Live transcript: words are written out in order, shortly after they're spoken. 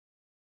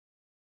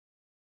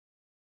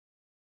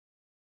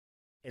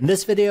In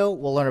this video,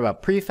 we'll learn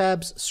about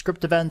prefabs,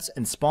 script events,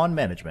 and spawn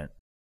management.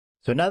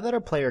 So now that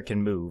our player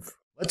can move,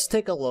 let's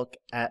take a look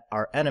at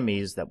our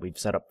enemies that we've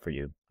set up for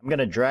you. I'm going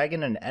to drag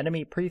in an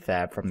enemy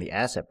prefab from the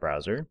asset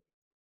browser,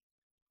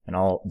 and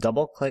I'll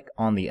double click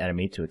on the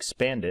enemy to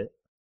expand it.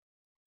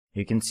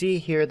 You can see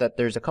here that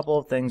there's a couple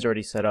of things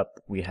already set up.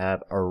 We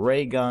have a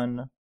ray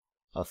gun,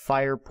 a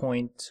fire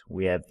point,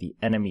 we have the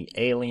enemy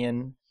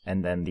alien,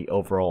 and then the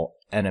overall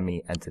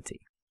enemy entity.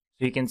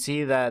 So you can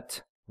see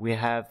that we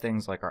have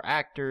things like our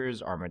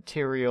actors, our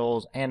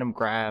materials, anim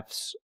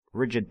graphs,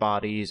 rigid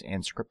bodies,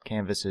 and script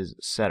canvases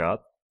set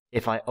up.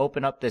 If I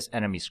open up this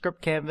enemy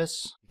script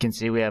canvas, you can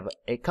see we have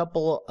a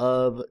couple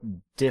of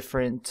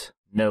different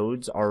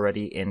nodes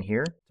already in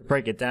here. To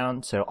break it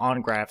down, so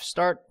on graph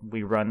start,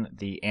 we run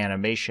the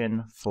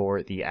animation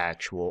for the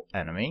actual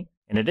enemy.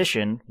 In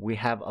addition, we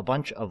have a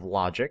bunch of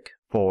logic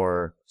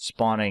for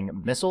spawning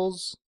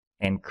missiles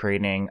and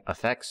creating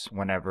effects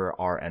whenever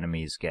our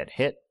enemies get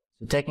hit.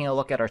 So taking a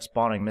look at our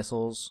spawning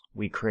missiles,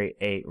 we create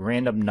a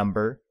random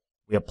number.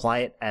 We apply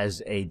it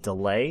as a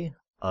delay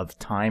of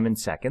time in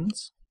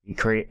seconds. We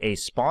create a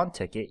spawn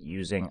ticket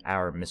using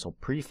our missile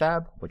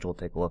prefab, which we'll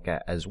take a look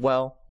at as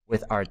well.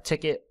 With our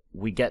ticket,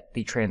 we get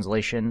the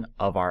translation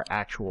of our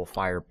actual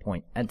fire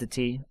point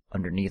entity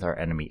underneath our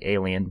enemy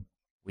alien.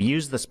 We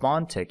use the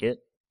spawn ticket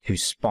to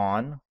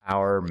spawn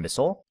our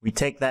missile. We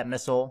take that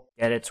missile,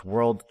 get its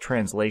world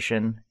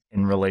translation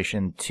in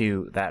relation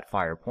to that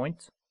fire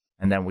point,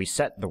 and then we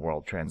set the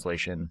world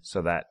translation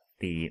so that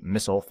the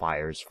missile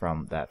fires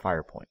from that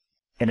fire point.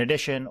 In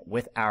addition,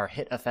 with our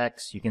hit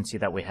effects, you can see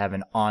that we have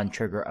an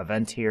on-trigger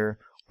event here,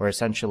 where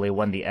essentially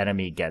when the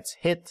enemy gets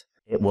hit,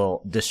 it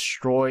will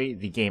destroy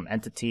the game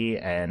entity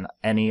and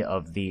any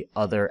of the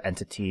other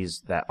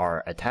entities that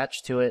are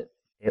attached to it.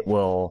 It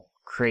will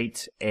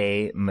create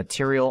a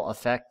material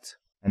effect,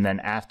 and then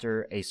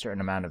after a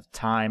certain amount of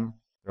time,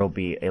 there will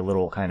be a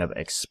little kind of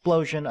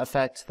explosion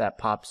effect that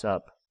pops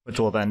up, which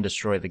will then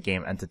destroy the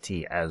game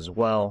entity as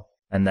well.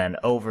 And then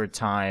over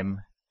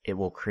time, it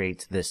will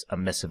create this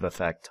emissive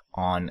effect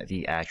on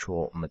the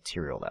actual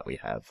material that we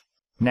have.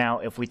 Now,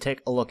 if we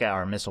take a look at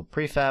our missile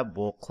prefab,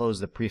 we'll close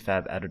the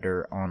prefab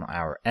editor on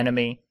our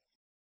enemy.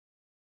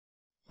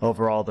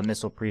 Overall, the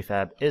missile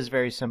prefab is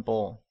very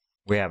simple.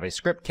 We have a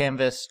script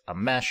canvas, a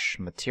mesh,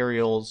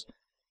 materials,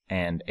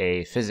 and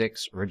a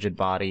physics, rigid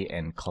body,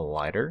 and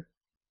collider.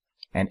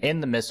 And in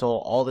the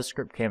missile, all the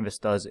script canvas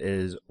does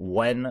is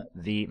when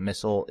the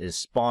missile is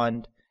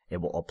spawned,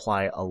 it will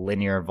apply a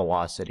linear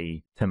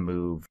velocity to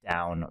move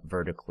down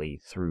vertically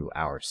through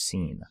our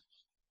scene.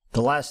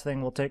 The last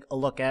thing we'll take a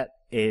look at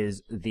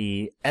is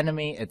the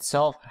enemy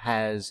itself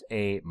has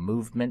a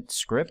movement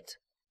script.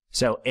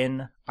 So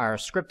in our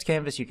script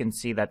canvas, you can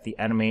see that the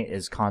enemy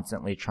is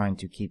constantly trying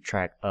to keep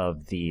track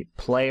of the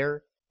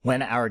player.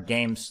 When our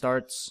game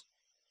starts,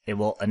 it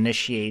will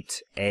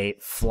initiate a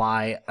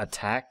fly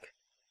attack.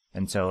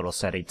 And so it'll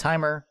set a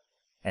timer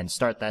and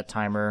start that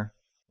timer.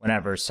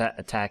 Whenever set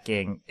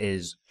attacking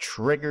is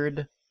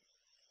triggered,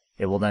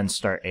 it will then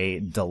start a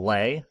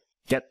delay,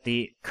 get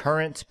the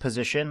current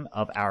position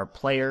of our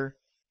player,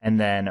 and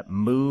then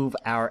move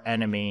our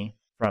enemy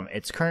from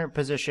its current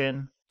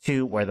position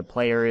to where the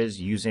player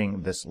is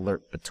using this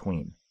lerp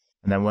between.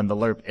 And then when the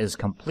lerp is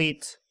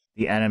complete,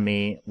 the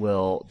enemy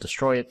will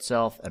destroy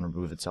itself and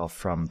remove itself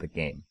from the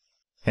game.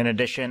 In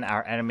addition,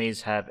 our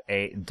enemies have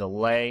a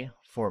delay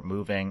for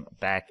moving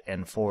back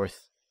and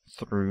forth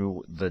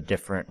through the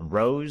different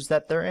rows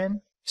that they're in.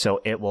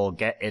 So it will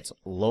get its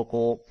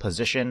local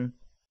position,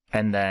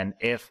 and then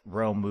if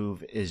row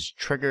move is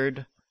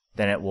triggered,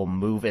 then it will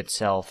move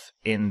itself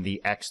in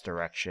the X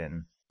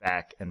direction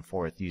back and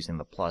forth using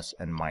the plus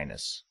and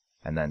minus,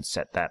 and then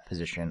set that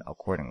position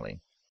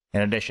accordingly.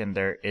 In addition,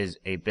 there is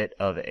a bit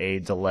of a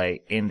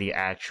delay in the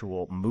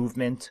actual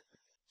movement.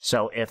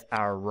 So if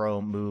our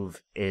row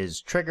move is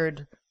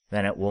triggered,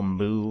 then it will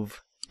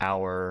move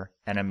our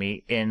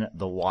enemy in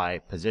the Y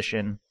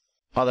position.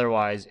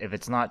 Otherwise, if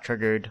it's not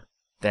triggered,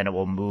 then it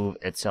will move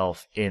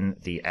itself in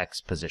the X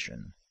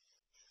position.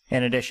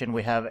 In addition,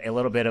 we have a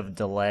little bit of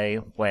delay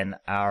when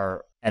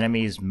our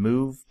enemies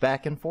move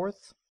back and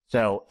forth.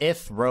 So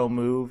if row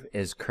move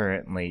is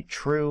currently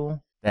true,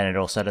 then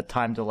it'll set a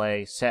time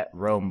delay, set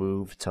row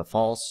move to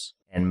false,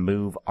 and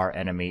move our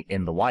enemy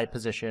in the Y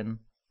position.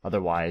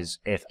 Otherwise,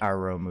 if our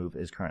row move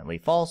is currently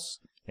false,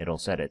 it'll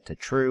set it to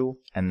true,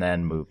 and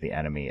then move the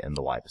enemy in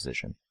the Y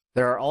position.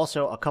 There are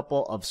also a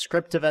couple of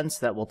script events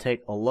that we'll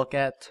take a look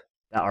at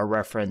that are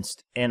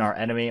referenced in our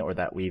enemy or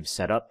that we've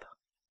set up.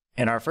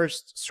 In our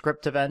first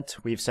script event,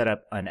 we've set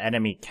up an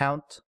enemy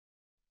count,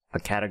 a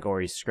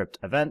category script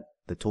event.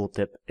 The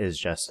tooltip is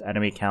just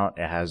enemy count.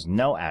 It has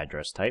no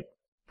address type.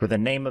 For the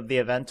name of the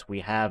event, we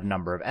have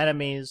number of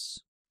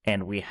enemies,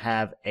 and we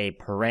have a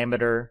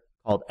parameter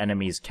called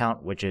enemies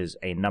count, which is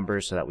a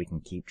number so that we can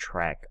keep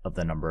track of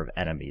the number of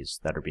enemies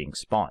that are being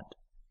spawned.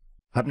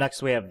 Up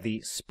next, we have the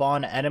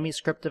spawn enemy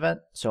script event.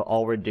 So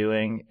all we're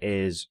doing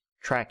is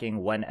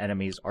tracking when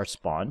enemies are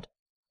spawned.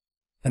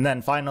 And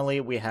then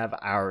finally, we have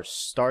our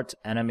start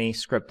enemy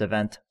script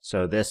event.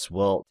 So this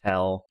will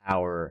tell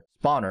our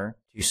spawner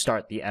to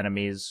start the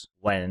enemies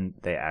when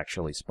they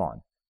actually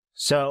spawn.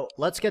 So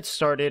let's get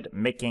started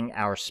making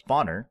our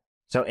spawner.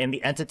 So in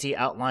the entity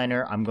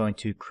outliner, I'm going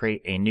to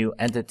create a new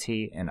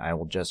entity and I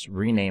will just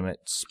rename it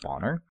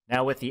spawner.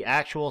 Now with the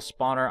actual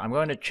spawner, I'm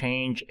going to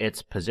change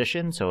its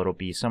position so it'll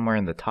be somewhere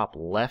in the top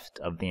left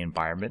of the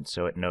environment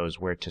so it knows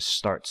where to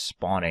start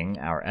spawning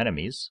our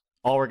enemies.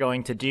 All we're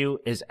going to do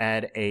is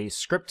add a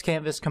script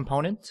canvas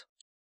component,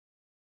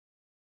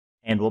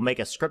 and we'll make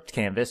a script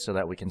canvas so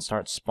that we can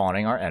start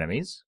spawning our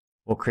enemies.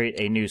 We'll create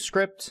a new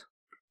script.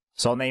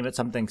 So I'll name it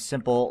something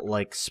simple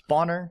like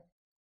spawner.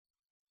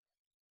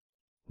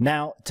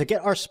 Now, to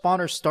get our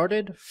spawner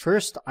started,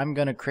 first I'm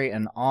going to create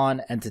an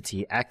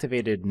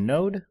onEntityActivated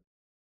node.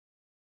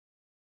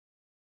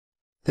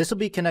 This will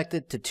be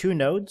connected to two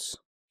nodes.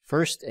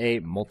 First, a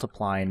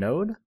multiply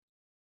node.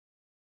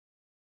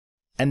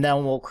 And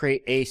then we'll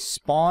create a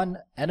spawn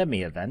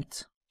enemy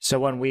event. So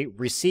when we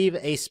receive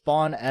a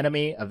spawn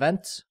enemy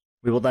event,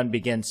 we will then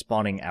begin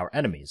spawning our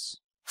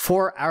enemies.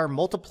 For our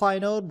multiply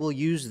node, we'll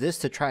use this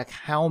to track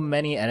how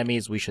many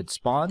enemies we should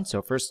spawn.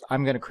 So first,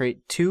 I'm going to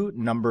create two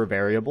number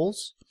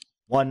variables,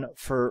 one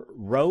for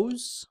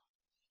rows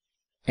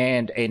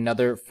and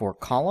another for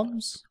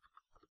columns.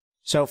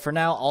 So for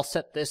now, I'll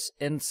set this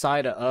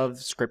inside of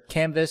script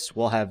canvas.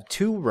 We'll have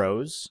 2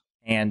 rows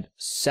and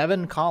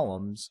 7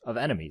 columns of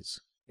enemies.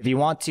 If you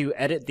want to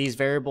edit these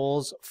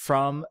variables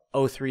from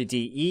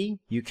O3DE,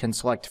 you can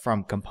select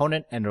from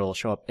component and it'll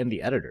show up in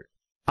the editor.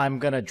 I'm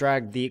going to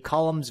drag the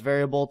columns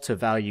variable to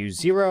value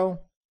 0,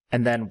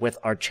 and then with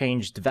our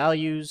changed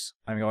values,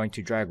 I'm going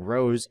to drag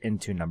rows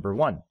into number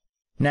 1.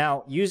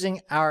 Now,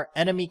 using our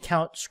enemy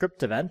count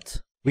script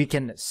event, we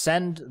can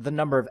send the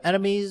number of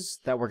enemies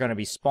that we're going to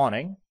be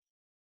spawning.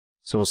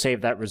 So we'll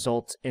save that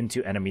result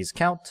into enemies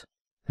count,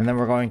 and then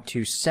we're going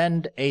to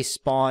send a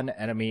spawn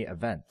enemy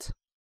event.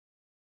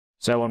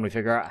 So when we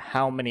figure out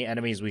how many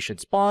enemies we should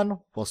spawn,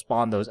 we'll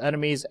spawn those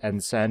enemies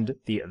and send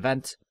the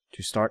event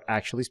to start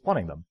actually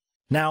spawning them.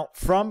 Now,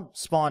 from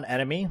spawn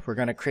enemy, we're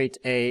going to create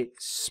a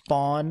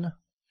spawn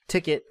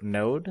ticket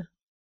node.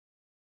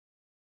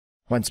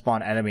 When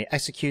spawn enemy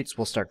executes,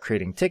 we'll start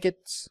creating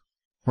tickets.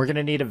 We're going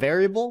to need a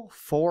variable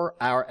for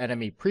our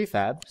enemy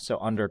prefab. So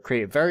under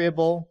create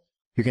variable,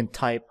 you can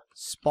type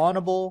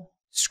spawnable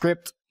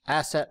script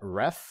asset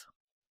ref.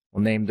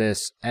 We'll name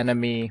this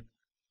enemy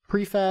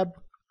prefab.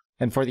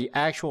 And for the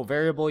actual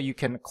variable, you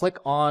can click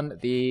on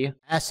the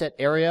asset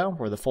area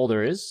where the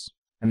folder is,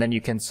 and then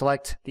you can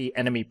select the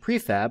enemy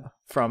prefab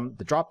from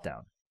the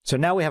dropdown. So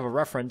now we have a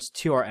reference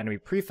to our enemy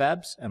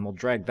prefabs, and we'll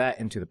drag that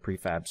into the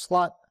prefab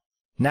slot.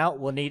 Now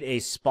we'll need a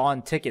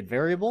spawn ticket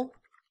variable.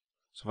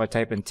 So if I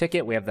type in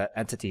ticket, we have that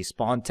entity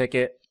spawn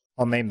ticket.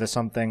 I'll name this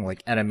something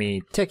like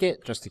enemy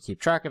ticket just to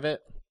keep track of it.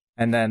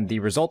 And then the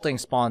resulting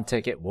spawn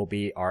ticket will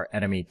be our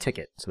enemy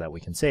ticket so that we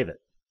can save it.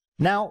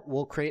 Now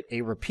we'll create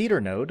a repeater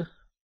node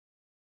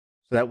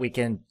so that we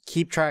can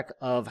keep track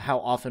of how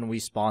often we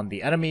spawn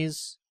the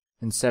enemies.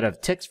 Instead of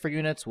ticks for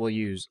units, we'll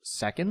use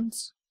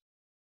seconds.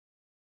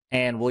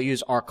 And we'll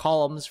use our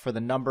columns for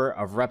the number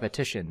of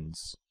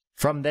repetitions.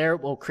 From there,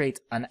 we'll create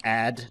an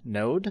add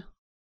node.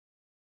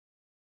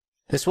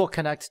 This will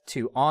connect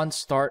to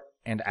onStart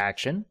and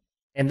action.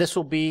 And this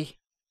will be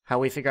how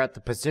we figure out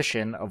the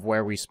position of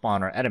where we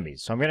spawn our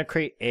enemies. So I'm going to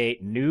create a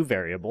new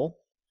variable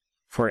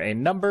for a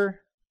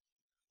number.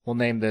 We'll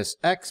name this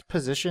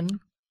xPosition.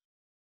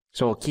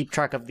 So we'll keep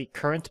track of the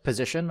current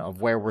position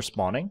of where we're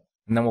spawning.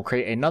 And then we'll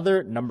create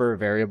another number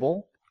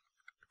variable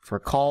for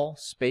call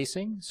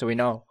spacing, so we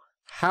know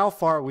how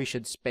far we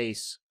should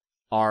space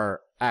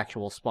our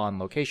actual spawn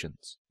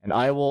locations. And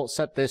I will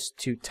set this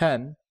to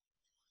 10.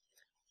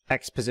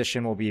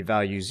 xPosition will be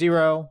value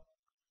 0,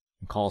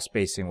 and call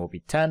spacing will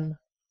be 10.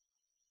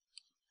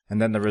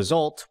 And then the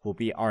result will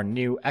be our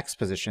new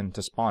xPosition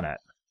to spawn at.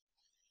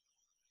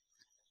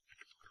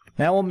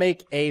 Now we'll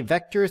make a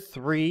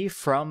vector3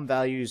 from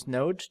values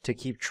node to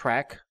keep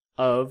track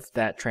of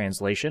that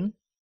translation.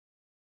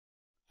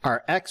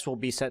 Our x will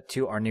be set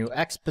to our new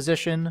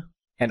xPosition,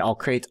 and I'll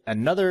create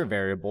another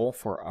variable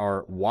for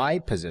our y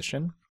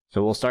position.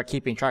 So we'll start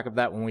keeping track of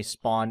that when we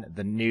spawn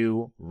the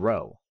new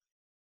row.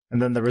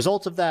 And then the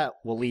result of that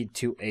will lead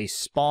to a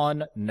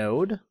spawn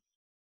node.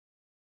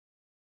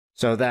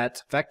 So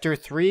that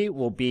vector3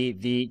 will be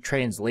the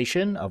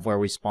translation of where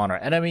we spawn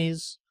our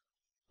enemies.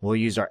 We'll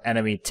use our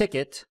enemy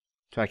ticket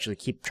to actually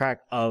keep track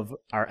of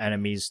our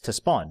enemies to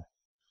spawn.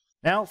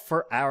 Now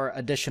for our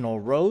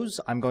additional rows,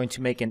 I'm going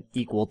to make an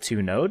equal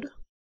to node.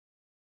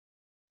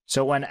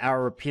 So when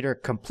our repeater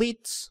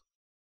completes,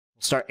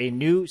 we'll start a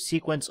new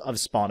sequence of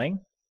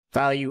spawning.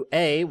 Value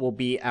A will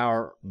be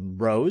our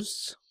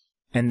rows,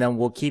 and then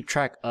we'll keep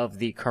track of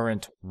the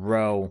current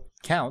row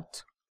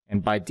count.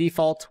 And by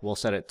default, we'll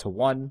set it to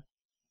 1,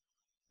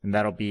 and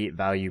that'll be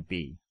value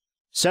B.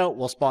 So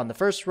we'll spawn the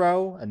first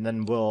row, and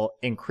then we'll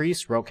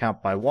increase row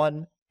count by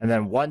 1, and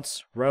then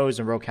once rows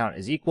and row count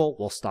is equal,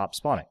 we'll stop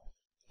spawning.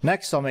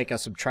 Next, I'll make a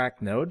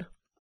subtract node.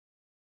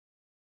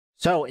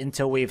 So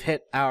until we've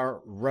hit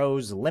our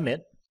rows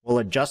limit, we'll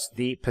adjust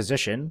the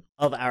position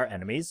of our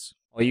enemies.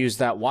 I'll use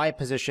that y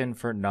position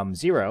for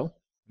num0.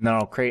 And then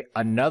I'll create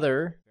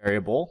another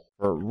variable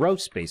for row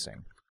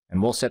spacing,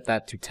 and we'll set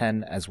that to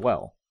 10 as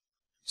well.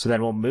 So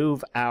then we'll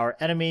move our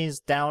enemies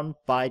down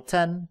by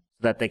 10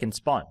 so that they can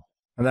spawn.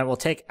 And then we'll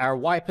take our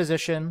Y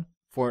position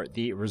for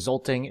the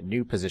resulting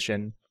new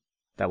position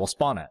that we'll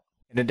spawn at.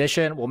 In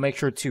addition, we'll make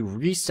sure to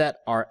reset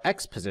our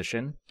X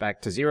position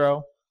back to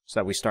 0 so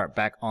that we start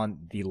back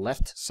on the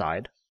left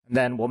side. And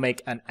then we'll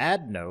make an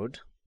add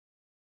node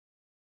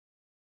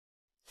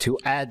to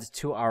add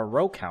to our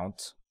row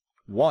count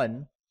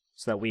 1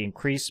 so that we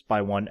increase by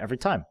 1 every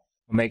time.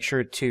 We'll make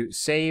sure to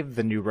save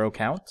the new row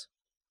count,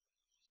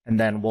 and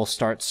then we'll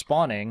start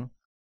spawning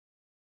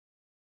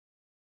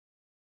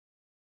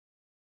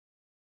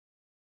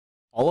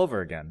all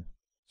over again.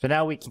 So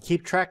now we can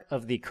keep track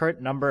of the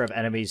current number of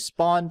enemies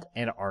spawned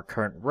in our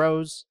current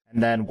rows,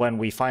 and then when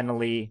we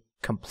finally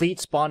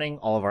complete spawning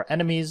all of our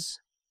enemies,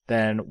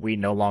 then we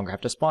no longer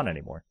have to spawn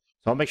anymore.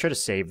 So I'll make sure to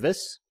save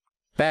this.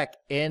 Back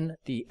in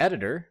the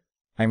editor,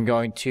 I'm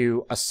going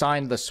to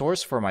assign the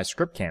source for my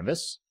script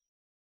canvas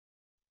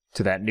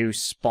to that new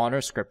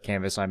spawner script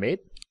canvas I made.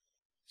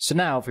 So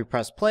now if we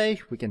press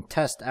play, we can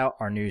test out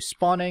our new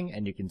spawning,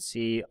 and you can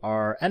see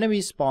our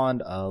enemies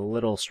spawned a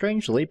little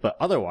strangely, but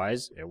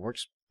otherwise it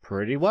works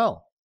pretty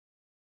well.